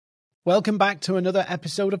Welcome back to another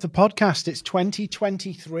episode of the podcast. It's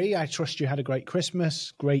 2023. I trust you had a great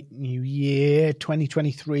Christmas, great new year.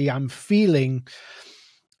 2023, I'm feeling,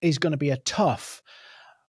 is going to be a tough,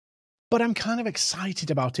 but I'm kind of excited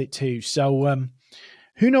about it too. So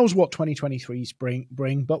who knows what 2023's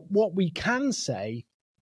bring, but what we can say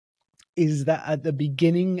is that at the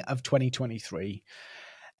beginning of 2023,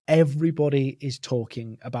 everybody is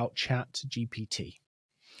talking about ChatGPT.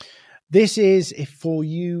 This is, if for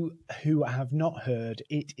you who have not heard,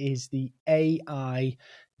 it is the AI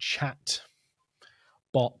chat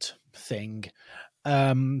bot thing.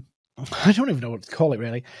 I don't even know what to call it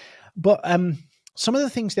really, but some of the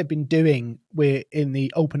things they've been doing in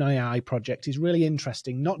the OpenAI project is really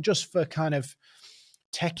interesting, not just for kind of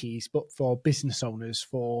techies, but for business owners,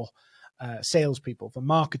 for salespeople, for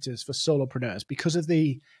marketers, for solopreneurs, because of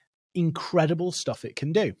the incredible stuff it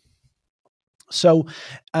can do. So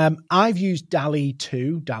I've used DALL-E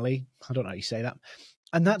 2, DALL-E, I don't know how you say that,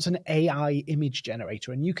 and that's an AI image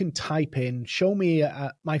generator. And you can type in, show me,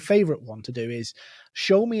 my favorite one to do is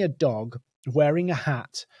show me a dog wearing a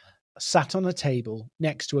hat, sat on a table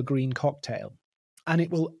next to a green cocktail. And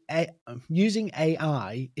it will, using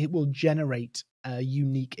AI, it will generate a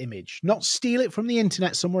unique image, not steal it from the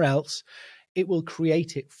internet somewhere else. It will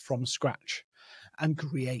create it from scratch and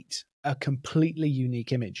create a completely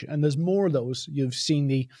unique image. And there's more of those. You've seen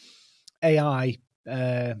the AI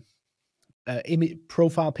image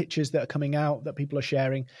profile pictures that are coming out that people are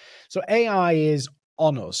sharing. So AI is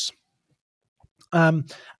on us.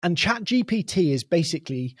 And ChatGPT is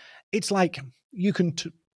basically, it's like you can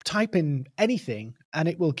type in anything and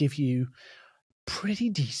it will give you pretty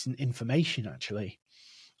decent information, actually.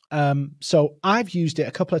 So I've used it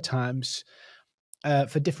a couple of times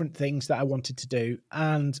for different things that I wanted to do.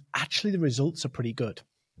 And actually the results are pretty good.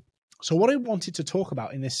 So what I wanted to talk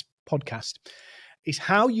about in this podcast is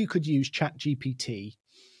how you could use ChatGPT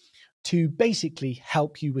to basically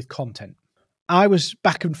help you with content. I was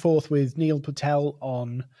back and forth with Neil Patel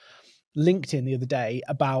on LinkedIn the other day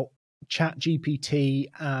about ChatGPT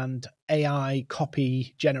and AI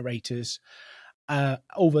copy generators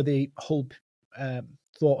over the whole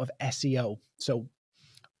thought of SEO. So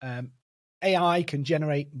AI can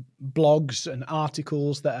generate blogs and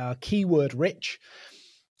articles that are keyword rich,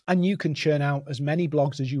 and you can churn out as many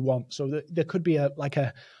blogs as you want. So there could be a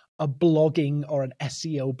blogging or an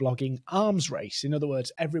SEO blogging arms race. In other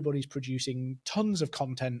words, everybody's producing tons of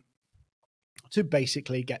content to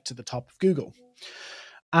basically get to the top of Google.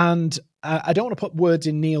 And I don't want to put words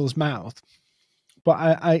in Neil's mouth,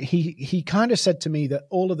 but he kind of said to me that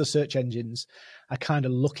all of the search engines are kind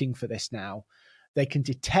of looking for this now. They can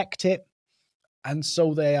detect it. And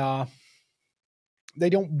so they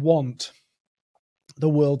don't want the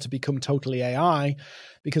world to become totally AI,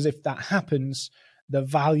 because if that happens, the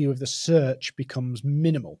value of the search becomes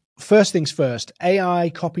minimal. First things first, AI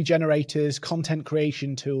copy generators, content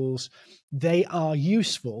creation tools, they are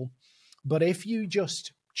useful. But if you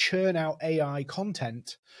just churn out AI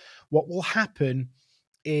content, what will happen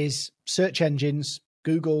is search engines,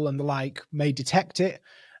 Google and the like, may detect it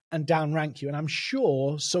and downrank you. And I'm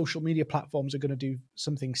sure social media platforms are going to do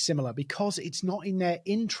something similar, because it's not in their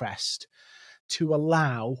interest to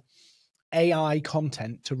allow AI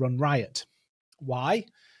content to run riot. Why?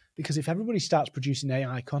 Because if everybody starts producing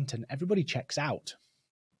AI content, everybody checks out.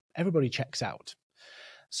 Everybody checks out.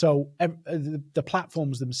 So the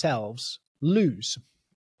platforms themselves lose.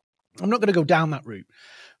 I'm not going to go down that route.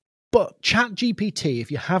 But ChatGPT,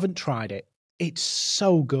 if you haven't tried it, it's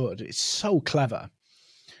so good. It's so clever.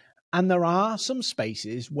 And there are some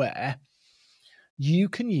spaces where you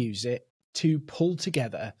can use it to pull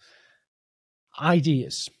together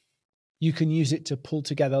ideas. You can use it to pull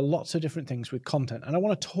together lots of different things with content. And I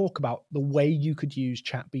want to talk about the way you could use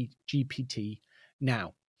ChatGPT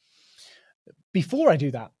now. Before I do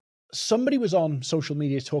that, somebody was on social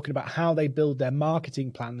media talking about how they build their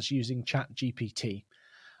marketing plans using ChatGPT.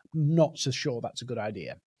 Not so sure that's a good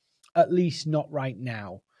idea, at least not right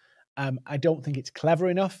now. I don't think it's clever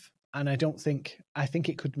enough. And I think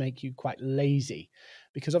it could make you quite lazy,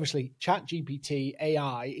 because obviously ChatGPT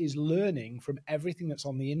AI is learning from everything that's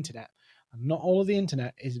on the internet, and not all of the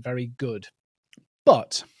internet is very good.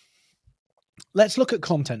 But let's look at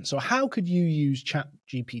content. So how could you use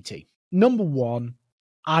ChatGPT? Number one,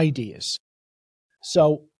 ideas.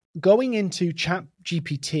 So going into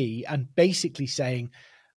ChatGPT and basically saying,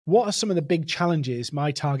 what are some of the big challenges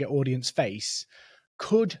my target audience face,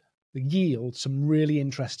 could yield some really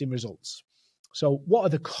interesting results. So what are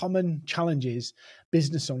the common challenges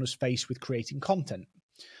business owners face with creating content?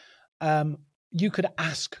 You could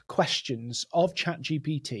ask questions of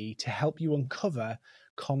ChatGPT to help you uncover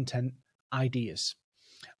content ideas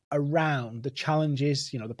around the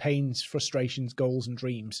challenges, the pains, frustrations, goals, and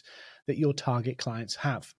dreams that your target clients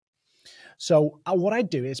have. So what I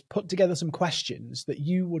do is put together some questions that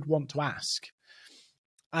you would want to ask,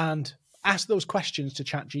 and ask those questions to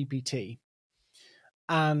ChatGPT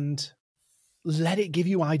and let it give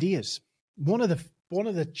you ideas. One of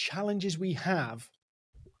the challenges we have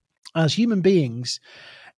as human beings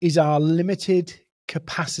is our limited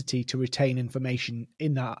capacity to retain information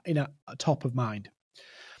in a top of mind.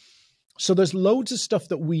 So there's loads of stuff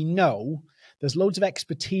that we know, there's loads of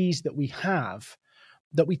expertise that we have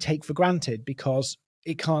that we take for granted because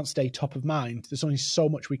it can't stay top of mind. There's only so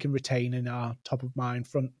much we can retain in our top of mind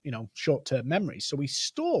from, short-term memories. So we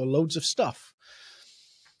store loads of stuff.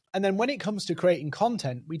 And then when it comes to creating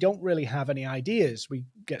content, we don't really have any ideas. We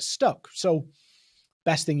get stuck. So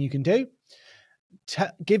best thing you can do,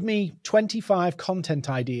 give me 25 content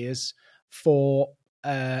ideas for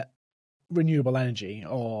renewable energy,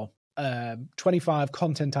 or 25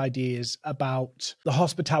 content ideas about the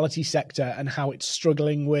hospitality sector and how it's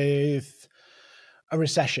struggling with a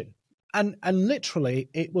recession. And literally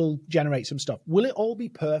it will generate some stuff. Will it all be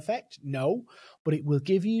perfect? No, but it will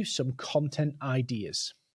give you some content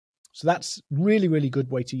ideas. So that's really, really good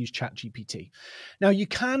way to use ChatGPT. Now you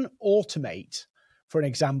can automate, for an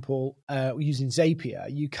example, using Zapier,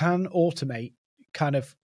 you can automate kind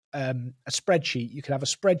of a spreadsheet. You can have a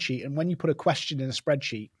spreadsheet, and when you put a question in a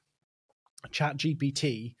spreadsheet,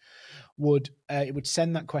 ChatGPT would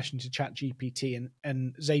send that question to ChatGPT,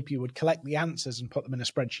 and Zapier would collect the answers and put them in a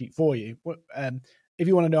spreadsheet for you. If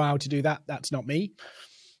you want to know how to do that, that's not me.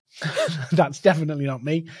 That's definitely not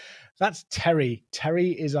me. That's Terry. Terry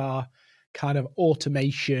is our kind of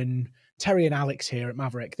automation. Terry and Alex here at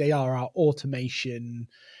Maverick, they are our automation,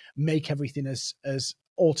 make everything as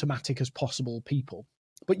automatic as possible people.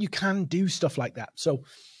 But you can do stuff like that. So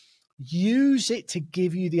use it to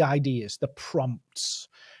give you the ideas, the prompts.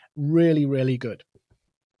 Really, really good.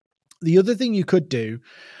 The other thing you could do,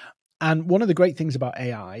 and one of the great things about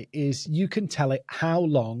AI, is you can tell it how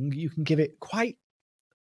long. You can give it quite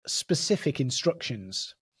specific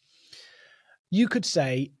instructions. You could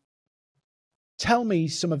say, tell me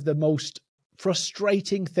some of the most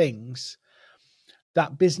frustrating things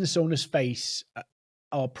that business owners face,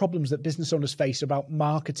 or problems that business owners face about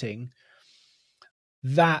marketing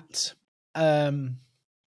that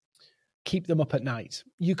keep them up at night.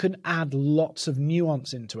 You can add lots of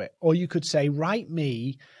nuance into it. Or you could say, write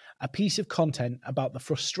me a piece of content about the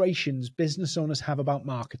frustrations business owners have about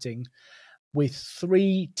marketing with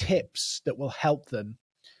 3 tips that will help them,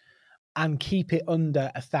 and keep it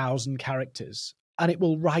under 1,000 characters. And it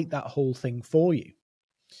will write that whole thing for you.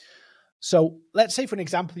 So let's say, for an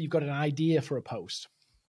example, you've got an idea for a post.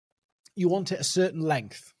 You want it a certain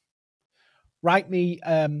length. Write me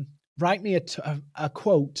a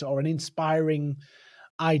quote or an inspiring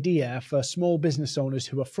idea for small business owners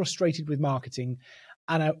who are frustrated with marketing,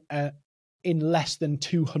 and in less than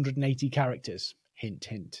 280 characters. Hint,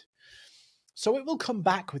 hint. So it will come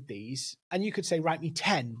back with these, and you could say, write me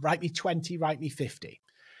 10, write me 20, write me 50.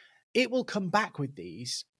 It will come back with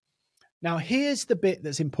these. Now, here's the bit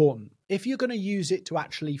that's important. If you're going to use it to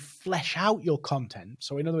actually flesh out your content,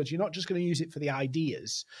 so in other words, you're not just going to use it for the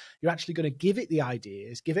ideas, you're actually going to give it the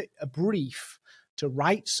ideas, give it a brief to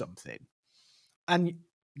write something. And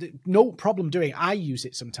no problem doing it. I use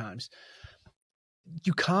it sometimes.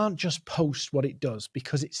 You can't just post what it does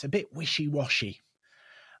because it's a bit wishy-washy.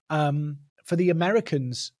 For the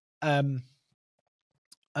Americans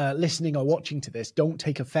listening or watching to this, don't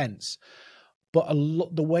take offense. But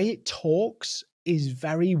the way it talks is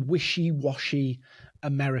very wishy-washy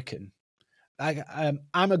American. I'm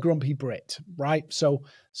a grumpy Brit, right? So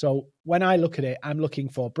when I look at it, I'm looking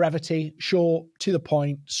for brevity, short, to the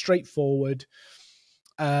point, straightforward.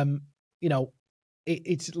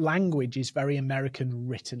 Its language is very American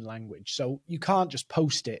written language. So you can't just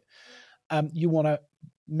post it. You want to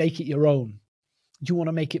make it your own. You want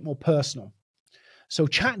to make it more personal. So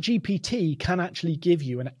ChatGPT can actually give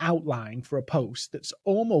you an outline for a post that's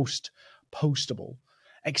almost postable,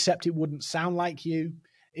 except it wouldn't sound like you.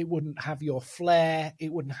 It wouldn't have your flair.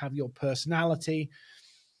 It wouldn't have your personality.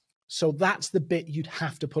 So that's the bit you'd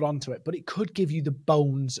have to put onto it. But it could give you the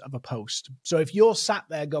bones of a post. So if you're sat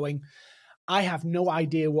there going, I have no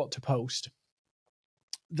idea what to post,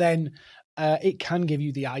 then it can give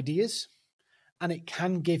you the ideas. And it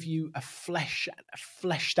can give you a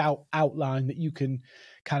fleshed out outline that you can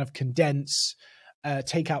kind of condense,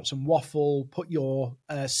 take out some waffle, put your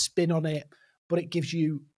spin on it, but it gives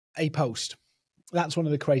you a post. That's one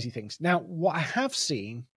of the crazy things. Now, what I have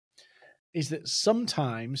seen is that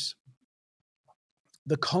sometimes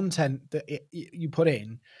the content that you put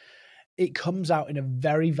in, it comes out in a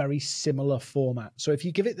very, very similar format. So if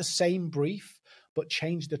you give it the same brief, but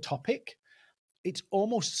change the topic, it's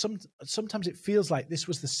almost sometimes it feels like this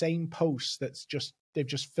was the same post they've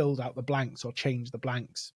just filled out the blanks or changed the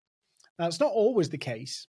blanks. Now, it's not always the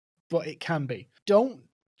case, but it can be. Don't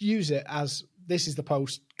use it as this is the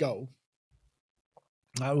post, go.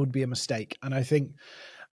 That would be a mistake. And I think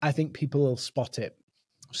people will spot it.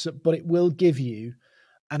 So, but it will give you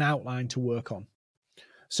an outline to work on.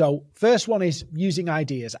 So first one is using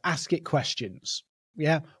ideas, ask it questions.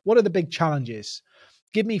 Yeah. What are the big challenges?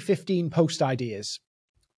 Give me 15 post ideas.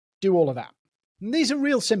 Do all of that. And these are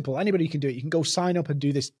real simple. Anybody can do it. You can go sign up and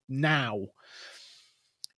do this now.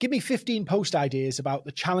 Give me 15 post ideas about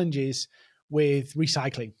the challenges with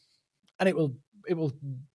recycling, and it will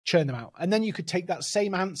churn them out. And then you could take that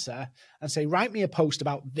same answer and say, write me a post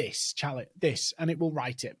about this challenge, and it will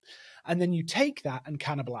write it. And then you take that and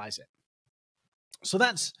cannibalize it. So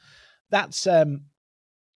that's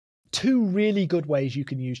two really good ways you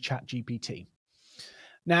can use ChatGPT.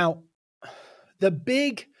 Now, the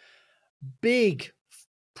big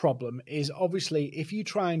problem is obviously if you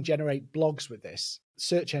try and generate blogs with this,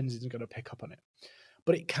 search engines are going to pick up on it.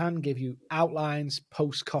 But it can give you outlines,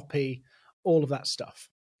 post copy, all of that stuff.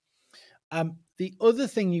 The other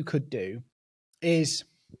thing you could do is,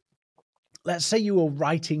 let's say you were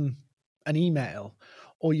writing an email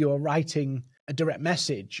or you are writing a direct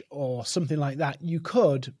message or something like that. You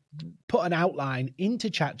could put an outline into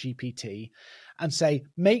ChatGPT and say,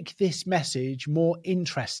 make this message more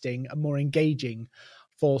interesting and more engaging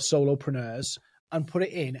for solopreneurs, and put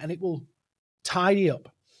it in, and it will tidy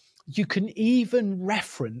up. You can even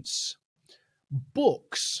reference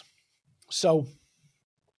books. So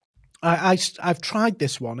I've tried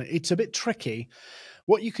this one. It's a bit tricky.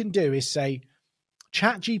 What you can do is say,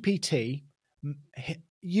 ChatGPT,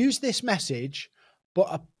 use this message,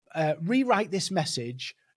 but rewrite this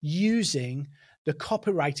message using the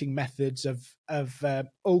copywriting methods of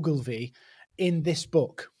Ogilvy in this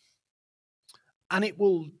book. And it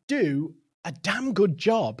will do a damn good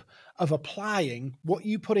job of applying what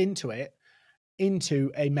you put into it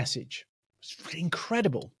into a message. It's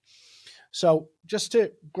incredible. So just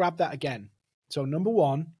to grab that again. So number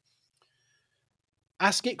one,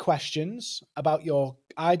 ask it questions about your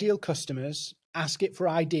ideal customers. Ask it for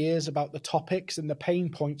ideas about the topics and the pain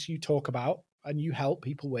points you talk about and you help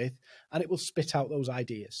people with, and it will spit out those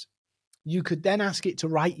ideas. You could then ask it to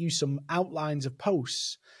write you some outlines of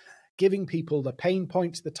posts, giving people the pain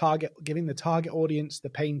points, giving the target audience the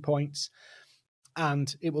pain points,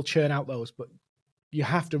 and it will churn out those. But you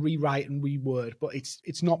have to rewrite and reword, but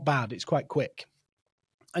it's not bad. It's quite quick.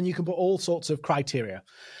 And you can put all sorts of criteria.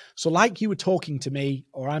 So like you were talking to me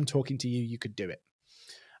or I'm talking to you, you could do it.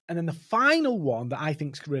 And then the final one that I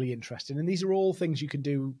think is really interesting, and these are all things you can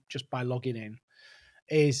do just by logging in,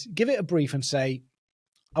 is give it a brief and say,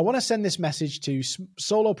 I want to send this message to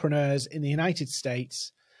solopreneurs in the United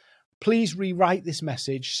States. Please rewrite this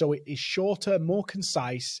message so it is shorter, more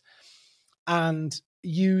concise, and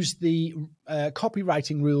use the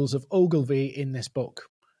copywriting rules of Ogilvy in this book.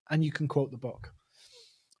 And you can quote the book.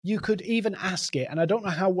 You could even ask it, and I don't know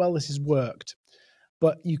how well this has worked,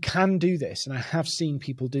 but you can do this, and I have seen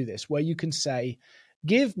people do this, where you can say,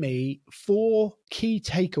 give me 4 key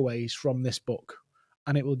takeaways from this book,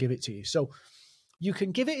 and it will give it to you. So you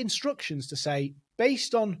can give it instructions to say,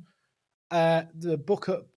 based on the book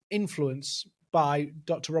Influence by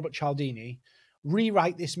Dr. Robert Cialdini,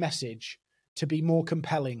 rewrite this message to be more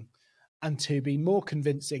compelling and to be more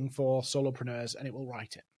convincing for solopreneurs, and it will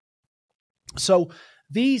write it. So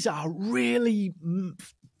these are really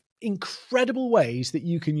incredible ways that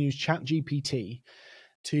you can use ChatGPT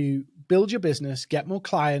to build your business, get more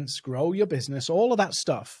clients, grow your business, all of that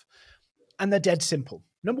stuff. And they're dead simple.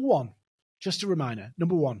 Number one, just a reminder,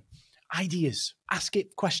 number one, ideas. Ask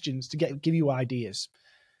it questions to give you ideas.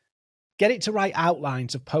 Get it to write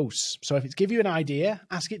outlines of posts. So if it's give you an idea,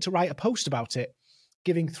 ask it to write a post about it,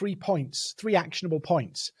 giving 3 points, 3 actionable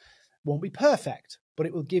points. Won't be perfect, but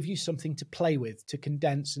it will give you something to play with, to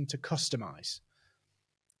condense and to customize.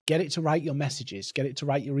 Get it to write your messages, get it to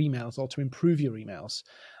write your emails or to improve your emails.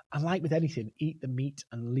 And like with anything, eat the meat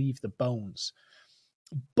and leave the bones.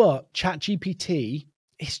 But ChatGPT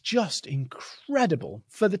is just incredible.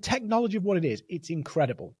 For the technology of what it is, it's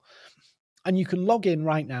incredible. And you can log in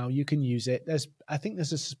right now. You can use it. I think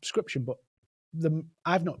there's a subscription, but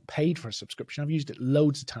I've not paid for a subscription. I've used it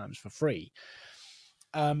loads of times for free.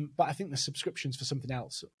 But I think the subscription's for something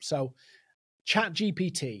else. So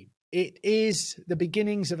ChatGPT, It is the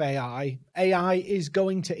beginnings of AI. AI is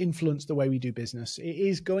going to influence the way we do business. It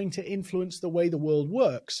is going to influence the way the world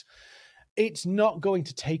works. It's not going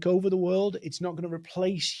to take over the world. It's not going to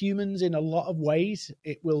replace humans in a lot of ways.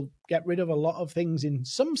 It will get rid of a lot of things in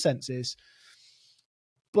some senses.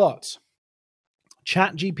 But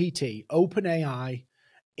ChatGPT, OpenAI,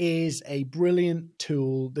 is a brilliant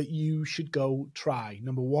tool that you should go try.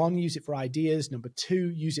 Number one, use it for ideas. Number two,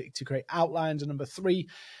 use it to create outlines. And number three,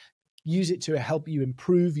 use it to help you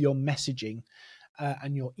improve your messaging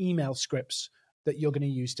and your email scripts that you're going to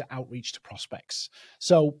use to outreach to prospects.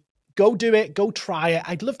 So go do it. Go try it.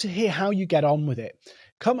 I'd love to hear how you get on with it.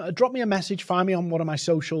 Come, drop me a message. Find me on one of my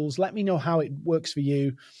socials. Let me know how it works for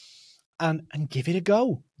you, and give it a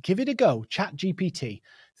go. Give it a go. ChatGPT.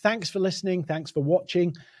 Thanks for listening. Thanks for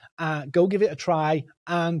watching. Go give it a try,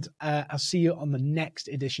 and I'll see you on the next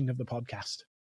edition of the podcast.